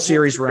College World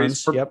Series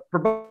runs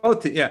for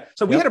both.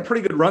 So we had a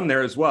pretty good run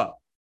there as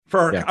well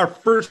for our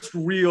first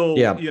real.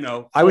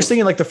 I was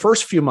thinking like the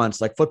first few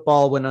months, like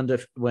football went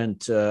winless.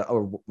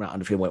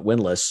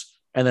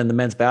 And then the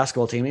men's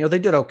basketball team, they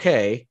did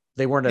okay.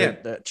 They weren't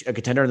a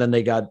contender, and then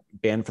they got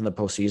banned from the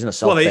postseason.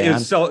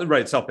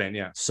 Self-ban,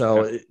 yeah.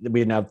 So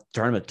we didn't have a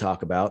tournament to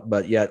talk about,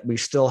 but yet we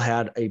still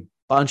had a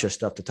bunch of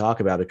stuff to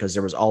talk about because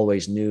there was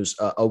always news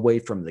away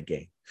from the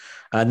game.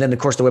 And then, of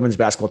course, the women's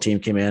basketball team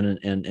came in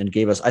and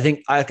gave us, I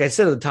think, like I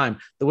said at the time,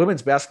 the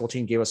women's basketball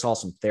team gave us all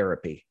some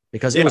therapy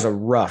because it was a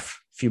rough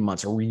few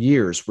months or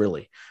years,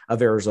 really,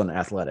 of Arizona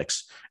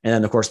athletics. And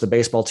then, of course, the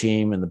baseball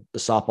team and the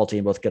softball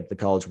team both get the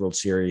College World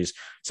Series.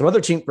 Some other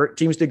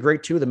teams did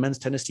great, too. The men's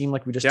tennis team,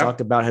 like we just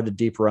talked about, had a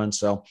deep run.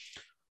 So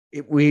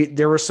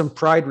there was some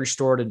pride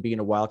restored in being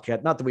a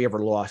Wildcat. Not that we ever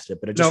lost it,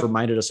 but it just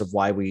reminded us of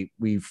why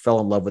we fell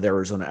in love with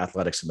Arizona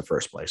athletics in the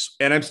first place.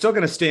 And I'm still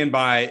going to stand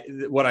by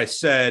what I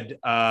said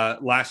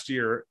last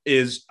year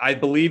is I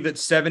believe that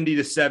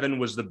 70-7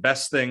 was the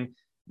best thing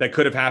that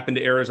could have happened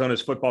to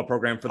Arizona's football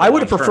program. I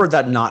would have preferred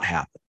that not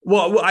happen.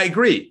 Well, I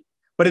agree.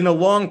 But in the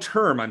long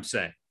term, I'm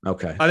saying.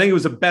 Okay. I think it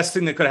was the best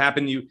thing that could have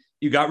happened.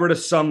 You got rid of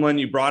someone,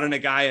 you brought in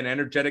an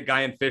energetic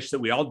guy in Fish that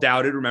we all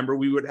doubted. Remember,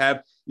 we would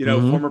have,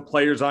 former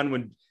players on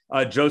when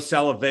Joe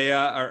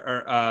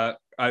Salavea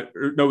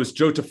it was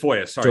Joe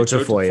Tafoya. Sorry, Joe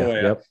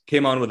Tafoya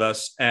came on with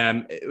us.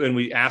 And when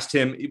we asked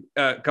him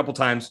a couple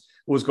times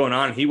what was going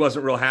on, he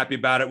wasn't real happy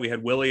about it. We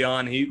had Willie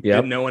on. He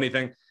didn't know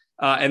anything.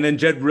 And then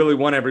Jed really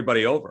won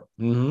everybody over.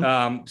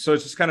 So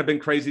it's just kind of been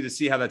crazy to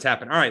see how that's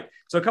happened. All right.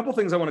 So a couple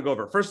things I want to go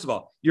over. First of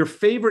all, your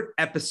favorite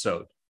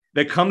episode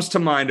that comes to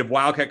mind of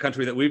Wildcat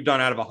Country that we've done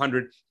out of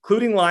 100,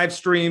 including live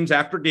streams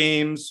after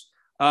games.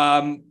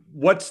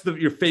 What's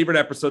your favorite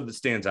episode that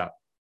stands out?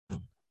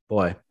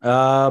 Boy,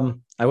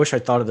 I wish I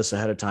thought of this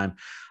ahead of time.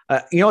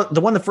 The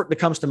one that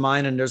comes to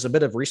mind, and there's a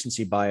bit of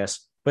recency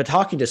bias, but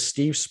talking to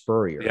Steve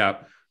Spurrier. Yeah.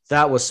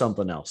 That was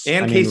something else.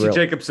 And Casey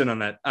Jacobson on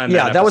that.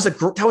 That was a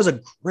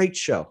great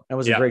show. That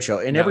was a great show.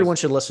 And everyone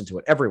should listen to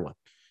it. Everyone.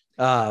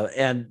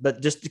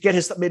 But just to get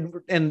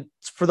and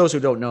for those who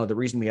don't know, the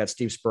reason we had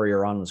Steve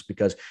Spurrier on was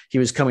because he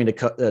was coming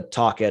to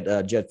talk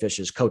at Jed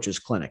Fish's coach's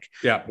clinic.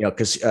 Yeah.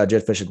 Because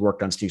Jed Fish had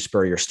worked on Steve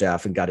Spurrier's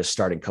staff and got his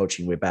start in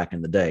coaching way back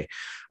in the day.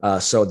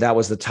 So that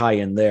was the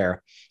tie-in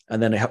there.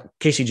 And then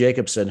Casey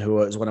Jacobson,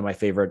 who is one of my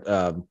favorite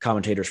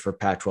commentators for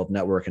Pac-12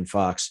 Network and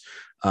Fox,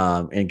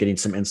 and getting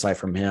some insight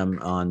from him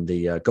on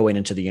the going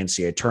into the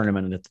NCAA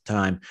tournament. And at the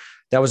time,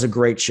 that was a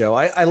great show.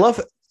 I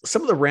love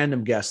some of the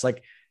random guests,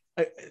 like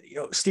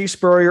Steve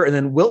Spurrier and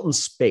then Wilton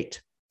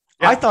Spate.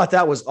 Yeah. I thought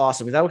that was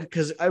awesome.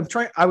 Because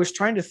I was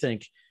trying to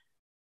think,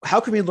 how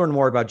can we learn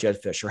more about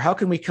Jed Fish, or how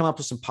can we come up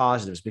with some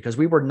positives? Because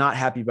we were not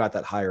happy about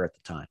that hire at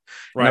the time.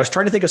 Right. And I was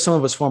trying to think of some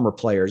of his former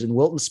players, and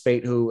Wilton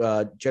Spate,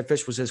 who Jed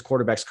Fish was his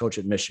quarterback's coach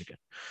at Michigan.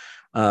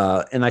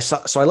 And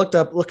I looked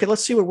up,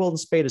 let's see what Wilton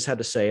Spate has had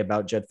to say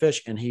about Jed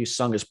Fish. And he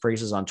sung his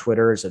praises on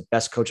Twitter as the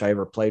best coach I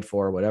ever played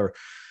for, or whatever.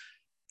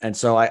 And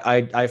so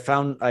I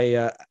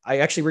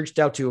actually reached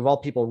out to, of all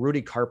people,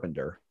 Rudy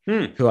Carpenter,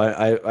 who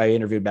I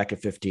interviewed back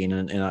at 15.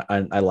 And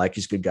I like,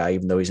 he's a good guy,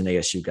 even though he's an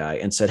ASU guy,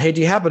 and said, hey,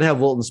 do you happen to have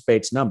Wilton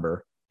Spate's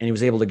number? And he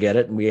was able to get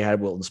it. And we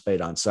had Wilton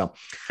Spate on. So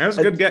that was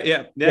a good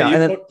guess.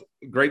 Yeah.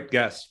 Great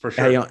guess for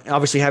sure.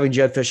 Obviously having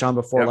Jed Fish on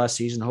before last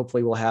season,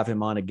 hopefully we'll have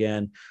him on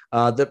again.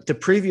 The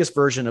previous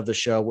version of the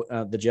show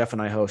that Jeff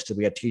and I hosted,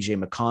 we had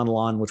TJ McConnell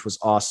on, which was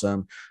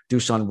awesome.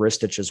 Dusan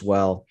Ristich as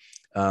well.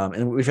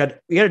 And we had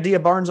Adia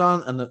Barnes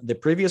on the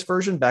previous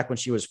version back when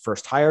she was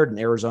first hired, and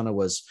Arizona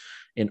was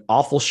in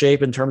awful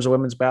shape in terms of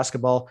women's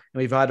basketball.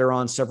 And we've had her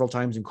on several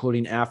times,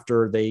 including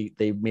after they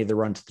made the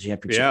run to the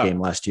championship game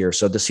last year.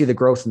 So to see the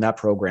growth in that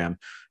program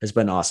has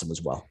been awesome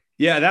as well.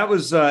 Yeah, that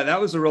was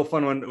a real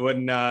fun one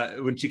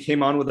when she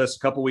came on with us a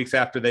couple weeks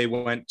after they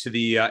went to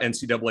the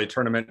NCAA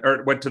tournament,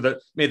 or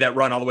made that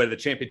run all the way to the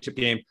championship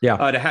game.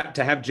 Yeah,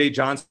 to have Jay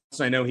Johnson,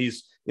 I know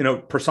he's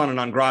persona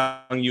non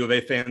grata among U of A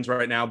fans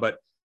right now, but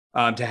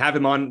to have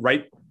him on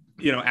right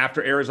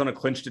after Arizona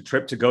clinched a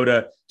trip to go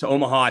to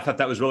Omaha, I thought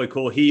that was really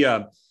cool. He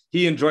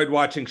enjoyed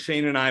watching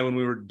Shane and I when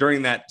we were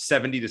during that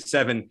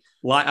 70-7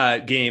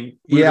 game.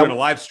 We were doing a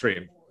live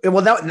stream.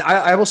 Well,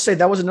 I will say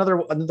that was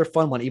another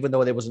fun one, even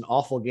though it was an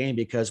awful game,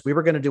 because we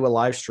were going to do a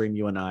live stream,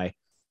 you and I,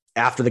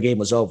 after the game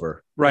was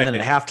over. Right. And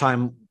then at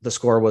halftime, the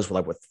score was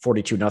like with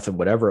 42-0,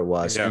 whatever it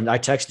was. Yeah. And I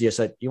texted you, I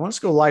said, you want us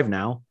to go live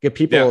now? Give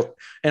people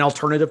an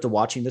alternative to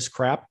watching this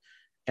crap.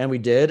 And we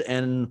did.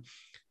 And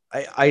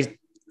I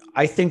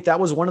I think that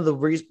was one of the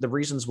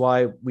reasons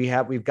why we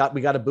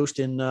got a boost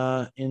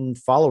in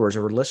followers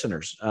or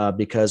listeners,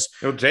 because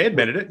Jay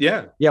admitted it.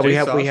 Yeah. Yeah.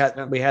 Jay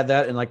We had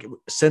that. And like,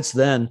 since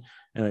then,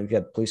 and you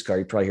got a police car,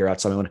 you probably hear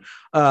outside someone.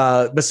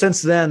 But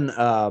since then,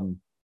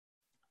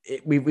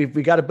 we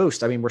got a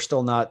boost. I mean, we're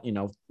still not,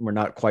 we're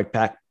not quite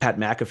Pat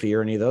McAfee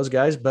or any of those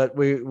guys, but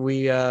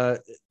we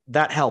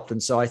that helped.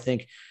 And so I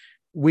think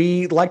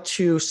we like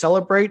to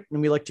celebrate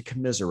and we like to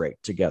commiserate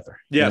together.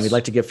 Yes. And we'd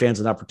like to give fans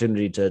an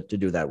opportunity to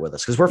do that with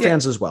us, because we're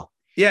fans as well.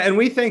 Yeah. And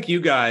we thank you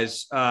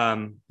guys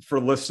for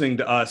listening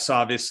to us,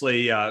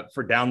 obviously,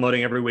 for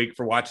downloading every week,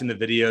 for watching the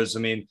videos. I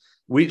mean,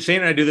 Shane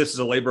and I do this as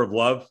a labor of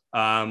love.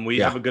 We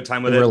have a good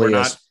time with it.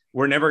 Really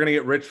we're never going to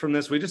get rich from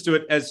this. We just do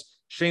it, as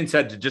Shane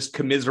said, to just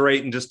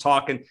commiserate and just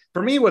talk. And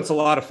for me, what's a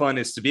lot of fun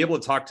is to be able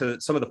to talk to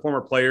some of the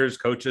former players,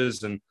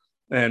 coaches, and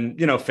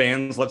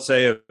fans, let's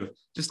say,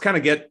 just kind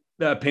of get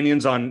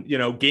opinions on,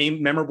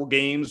 memorable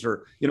games,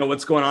 or,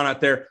 what's going on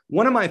out there.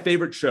 One of my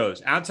favorite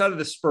shows outside of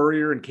the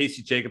Spurrier and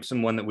Casey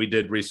Jacobson one that we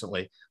did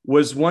recently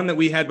was one that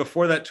we had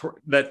before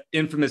that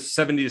infamous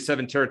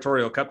 70-7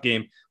 Territorial Cup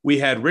game. We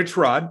had Rich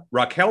Rod,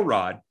 Raquel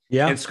Rod,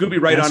 and Scooby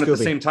on at the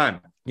same time.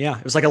 Yeah,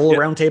 it was like a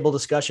little roundtable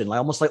discussion, like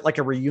almost like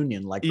a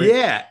reunion. Like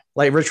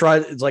Rich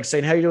Rod is like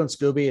saying, "How you doing,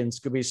 Scooby?" And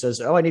Scooby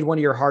says, "Oh, I need one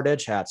of your hard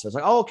edge hats." I was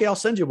like, "Oh, okay, I'll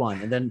send you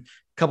one." And then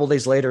a couple of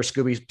days later,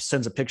 Scooby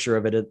sends a picture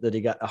of it that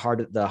he got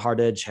the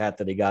hard edge hat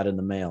that he got in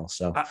the mail.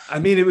 So I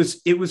mean, it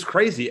was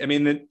crazy. I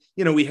mean,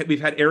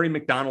 we've had Ari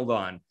McDonald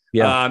on,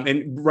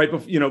 and right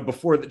before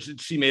before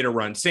she made a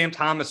run, Sam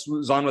Thomas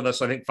was on with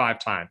us, I think 5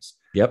 times.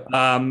 Yep.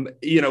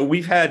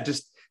 We've had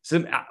just.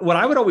 So what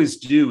I would always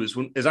do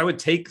is I would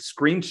take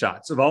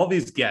screenshots of all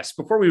these guests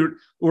before we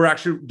were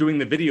actually doing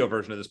the video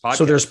version of this podcast.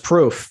 So there's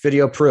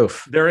video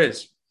proof. There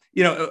is.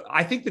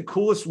 I think the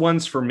coolest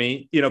ones for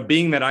me,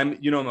 being that I'm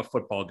a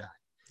football guy.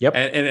 Yep.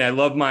 And I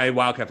love my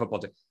Wildcat football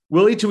team.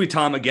 Willie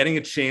Tuitama, getting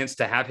a chance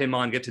to have him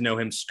on, get to know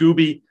him.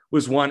 Scooby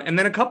was one. And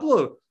then a couple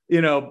of,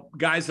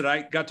 guys that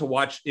I got to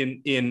watch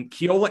in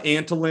Keola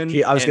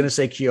Antolin. I was going to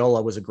say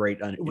Keola was a great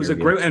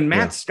interview. And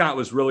Matt Scott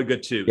was really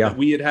good too. Yeah.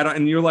 We had on,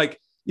 and you're like,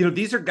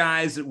 these are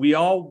guys that we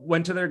all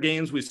went to their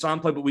games. We saw them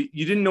play, but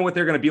you didn't know what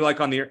they're going to be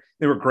like on the air.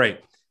 They were great.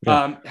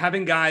 Yeah.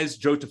 Having guys,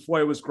 Joe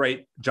Tafoya was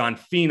great. John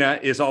Fina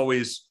is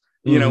always,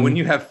 when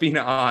you have Fina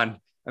on,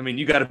 I mean,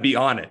 you got to be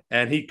on it.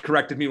 And he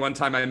corrected me one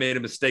time. I made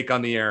a mistake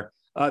on the air.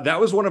 That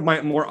was one of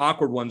my more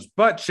awkward ones.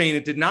 But Shane,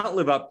 it did not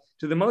live up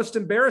to the most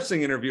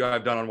embarrassing interview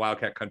I've done on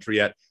Wildcat Country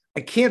yet.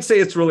 I can't say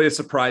it's really a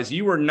surprise.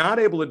 You were not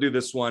able to do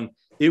this one.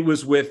 It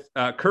was with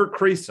Kurt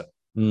Kriesa.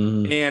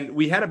 And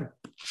we had a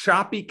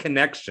choppy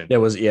connection. It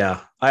was,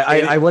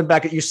 I went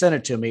back, you sent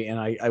it to me,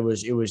 and it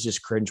was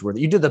just cringeworthy.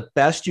 You did the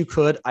best you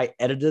could. I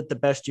edited it the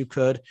best you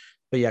could,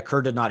 but yeah,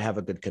 Kurt did not have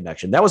a good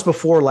connection. That was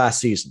before last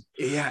season.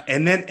 Yeah.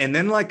 And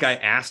then like I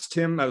asked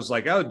him, I was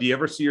like, "Oh, do you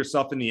ever see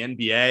yourself in the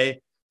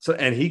NBA?" So,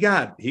 and he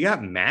got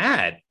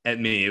mad at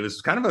me. It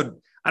was kind of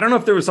I don't know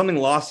if there was something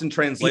lost in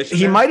translation.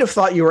 He might have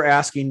thought you were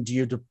asking,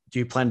 do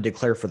you plan to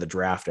declare for the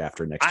draft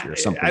after next year or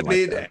something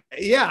like that?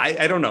 Yeah,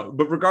 I don't know.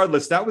 But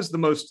regardless, that was the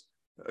most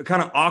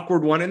kind of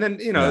awkward one. And then,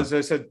 as I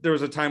said, there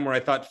was a time where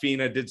I thought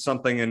Fina did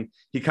something, and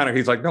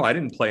he's like, "No, I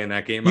didn't play in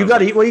that game." You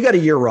got a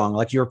year wrong.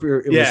 Like I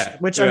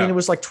mean, it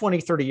was like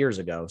 20, 30 years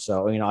ago.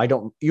 So,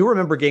 you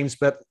remember games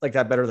like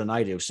that better than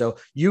I do. So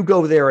you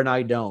go there and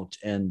I don't.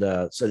 And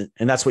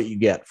and that's what you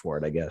get for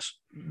it, I guess.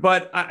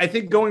 But I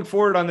think going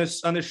forward on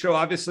this show,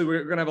 obviously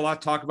we're going to have a lot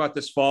to talk about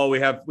this fall. We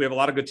have a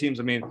lot of good teams.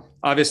 I mean,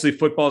 obviously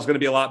football is going to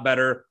be a lot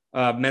better.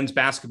 Men's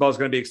basketball is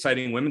going to be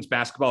exciting. Women's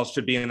basketball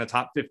should be in the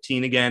top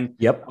 15 again.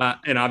 Yep.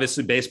 And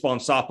obviously baseball and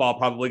softball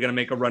probably going to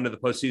make a run to the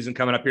postseason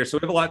coming up here. So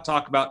we have a lot to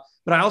talk about.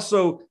 But I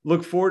also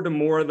look forward to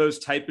more of those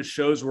type of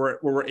shows where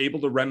we're able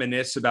to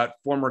reminisce about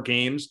former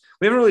games.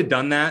 We haven't really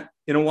done that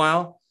in a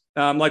while.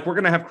 Like we're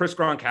going to have Chris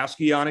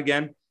Gronkowski on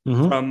again.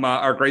 From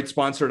our great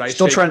sponsor at Ice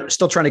Shaker.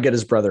 Still trying to get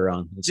his brother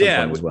on at some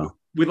point as well.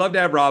 We'd love to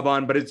have Rob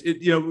on, but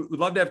we'd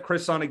love to have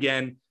Chris on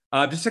again,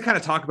 just to kind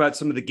of talk about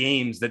some of the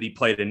games that he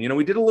played in.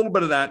 We did a little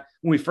bit of that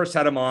when we first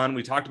had him on.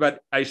 We talked about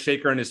Ice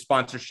Shaker and his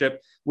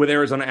sponsorship with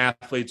Arizona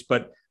athletes,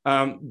 but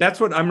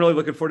that's what I'm really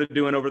looking forward to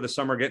doing over the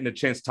summer, getting a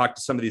chance to talk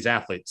to some of these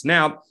athletes.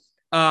 Now,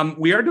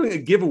 we are doing a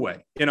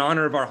giveaway in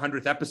honor of our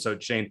 100th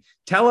episode. Shane,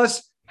 tell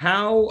us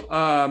how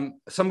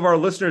some of our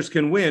listeners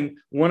can win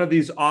one of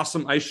these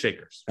awesome ice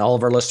shakers. All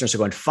of our listeners are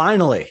going,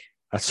 finally.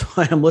 That's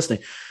why I'm listening.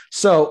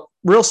 So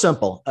real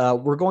simple.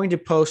 We're going to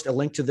post a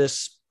link to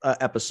this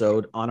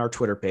episode on our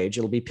Twitter page.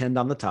 It'll be pinned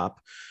on the top.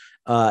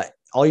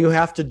 All you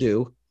have to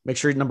do, make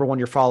sure, number one,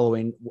 you're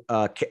following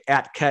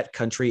at Cat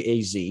Country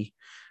AZ.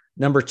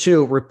 Number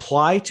two,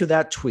 reply to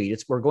that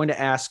tweet. We're going to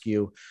ask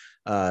you,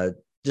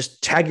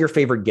 just tag your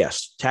favorite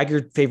guest, tag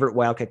your favorite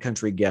Wildcat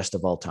Country guest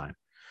of all time.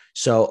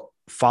 So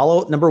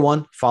number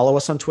one, follow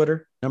us on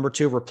Twitter. Number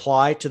two,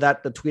 reply to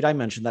the tweet I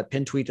mentioned, that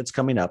pinned tweet that's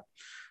coming up,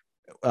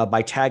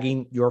 by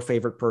tagging your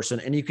favorite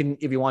person. And you can,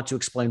 if you want to,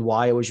 explain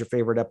why it was your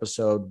favorite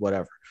episode,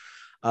 whatever.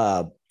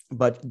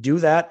 but do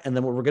that. And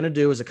then what we're going to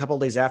do is a couple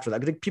of days after that,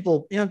 I'm going to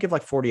people, give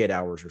like 48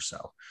 hours or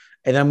so.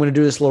 And then I'm going to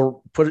do this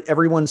put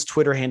everyone's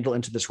Twitter handle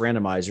into this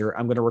randomizer.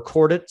 I'm going to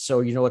record it. So,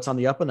 it's on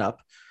the up and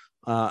up.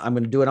 I'm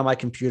going to do it on my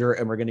computer,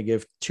 and we're going to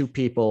give 2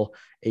 people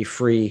a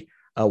free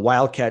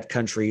Wildcat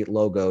Country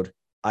logoed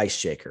ice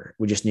shaker.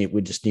 We just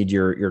need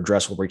your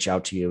address. We'll reach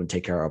out to you and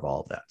take care of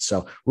all of that.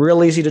 So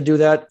real easy to do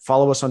that.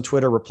 Follow us on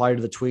Twitter, reply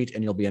to the tweet,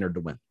 and you'll be entered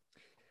to win.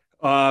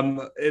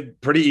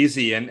 Pretty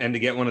easy. And to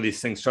get one of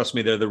these things, trust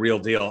me, they're the real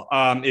deal.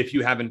 If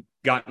you haven't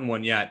gotten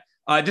one yet,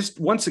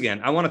 just once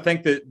again, I want to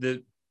thank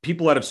the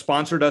people that have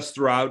sponsored us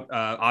throughout,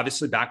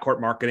 obviously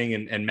Backcourt Marketing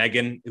and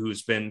Megan,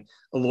 who's been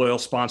a loyal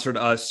sponsor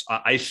to us,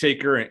 Ice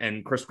Shaker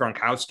and Chris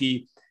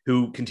Gronkowski,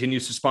 who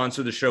continues to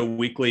sponsor the show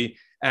weekly,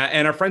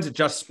 and our friends at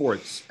Just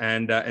Sports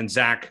and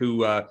Zach,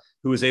 who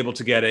was able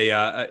to get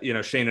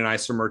Shane and I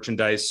some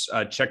merchandise.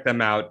 Check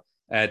them out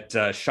at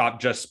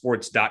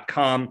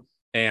shopjustsports.com.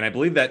 And I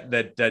believe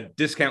that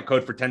discount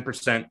code for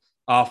 10%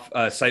 off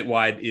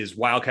site-wide is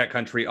Wildcat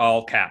Country,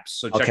 all caps.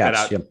 So check that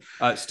out.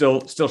 Yep.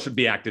 Still should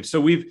be active.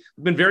 So we've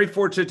been very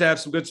fortunate to have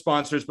some good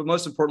sponsors, but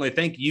most importantly,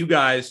 thank you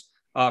guys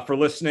for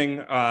listening.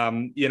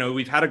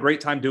 We've had a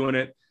great time doing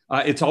it.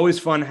 It's always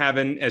fun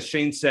having, as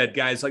Shane said,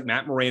 guys like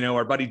Matt Moreno,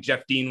 our buddy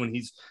Jeff Dean, when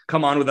he's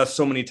come on with us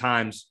so many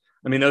times.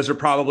 I mean, those are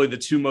probably the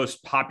 2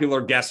 most popular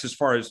guests as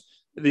far as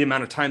the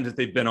amount of times that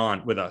they've been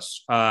on with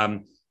us.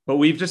 But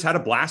we've just had a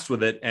blast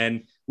with it.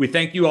 And we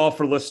thank you all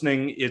for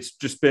listening. It's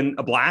just been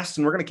a blast,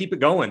 and we're going to keep it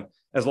going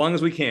as long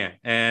as we can.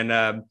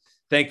 And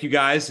thank you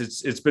guys.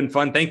 It's been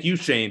fun. Thank you,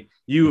 Shane.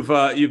 You've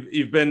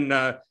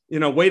been,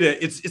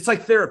 it's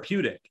like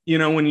therapeutic,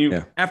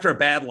 when after a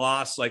bad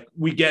loss, like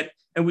we get,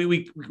 and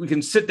we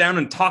can sit down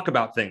and talk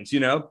about things,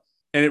 and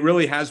it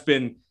really has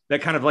been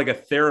that kind of like a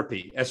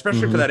therapy,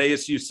 especially for that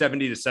ASU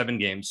 70-7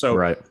 game. So,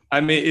 right.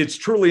 I mean, it's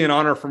truly an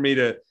honor for me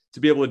to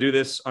be able to do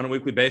this on a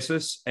weekly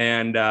basis.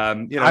 And,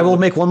 I will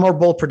make one more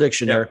bold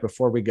prediction, Eric,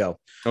 before we go.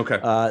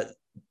 Okay.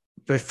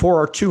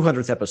 Before our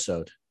 200th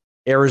episode,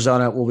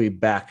 Arizona will be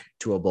back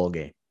to a bowl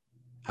game.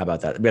 How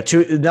about that? We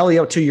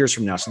got 2 years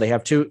from now. So they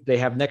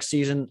have next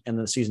season and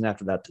the season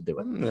after that to do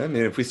it. I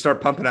mean, if we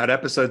start pumping out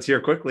episodes here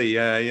quickly,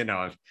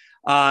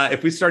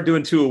 if we start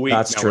doing 2 a week,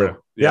 that's true.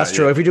 That's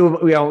true. If we do,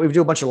 we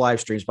do a bunch of live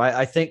streams, but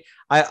I think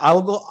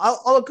I'll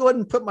go ahead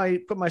and put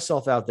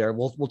myself out there.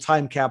 We'll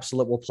time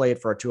capsule it. We'll play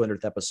it for our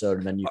 200th episode,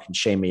 and then you can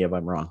shame me if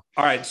I'm wrong.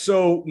 All right.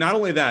 So not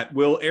only that,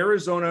 will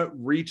Arizona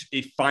reach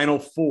a Final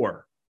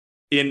Four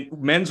in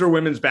men's or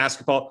women's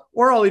basketball,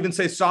 or I'll even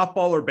say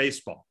softball or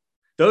baseball?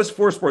 Those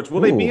 4 sports, will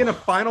they be in a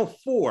Final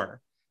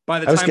Four by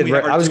the time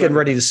I was getting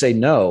ready to say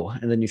no,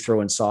 and then you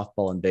throw in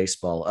softball and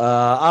baseball.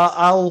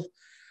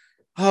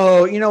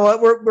 Oh, you know what?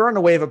 We're on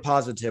a wave of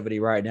positivity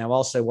right now.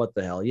 I'll say, what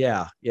the hell?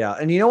 Yeah.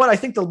 And you know what? I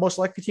think the most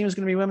likely team is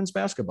going to be women's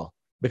basketball,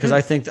 because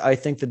I think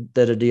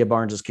that Adia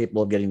Barnes is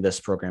capable of getting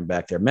this program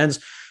back there. Men's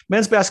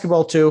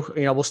basketball too.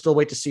 We'll still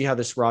wait to see how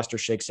this roster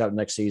shakes out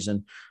next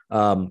season.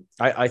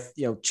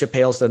 Chip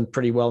Hale's done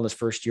pretty well in his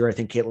first year. I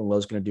think Caitlin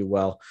Lowe's going to do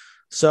well.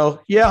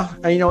 So yeah,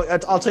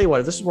 I'll tell you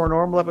what, if this is a more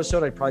normal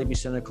episode, I'd probably be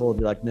cynical and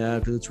be like, no,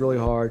 because it's really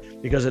hard,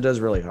 because it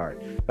is really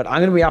hard. But I'm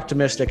going to be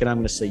optimistic, and I'm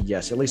going to say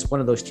yes, at least one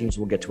of those teams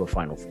will get to a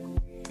Final Four.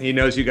 He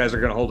knows you guys are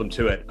going to hold him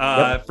to it.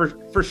 Yep.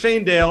 For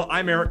Shane Dale,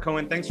 I'm Eric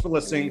Cohen. Thanks for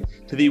listening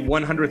to the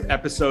 100th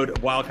episode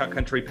of Wildcat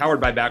Country,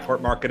 powered by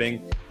Backcourt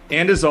Marketing.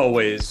 And as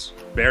always,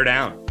 bear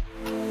down.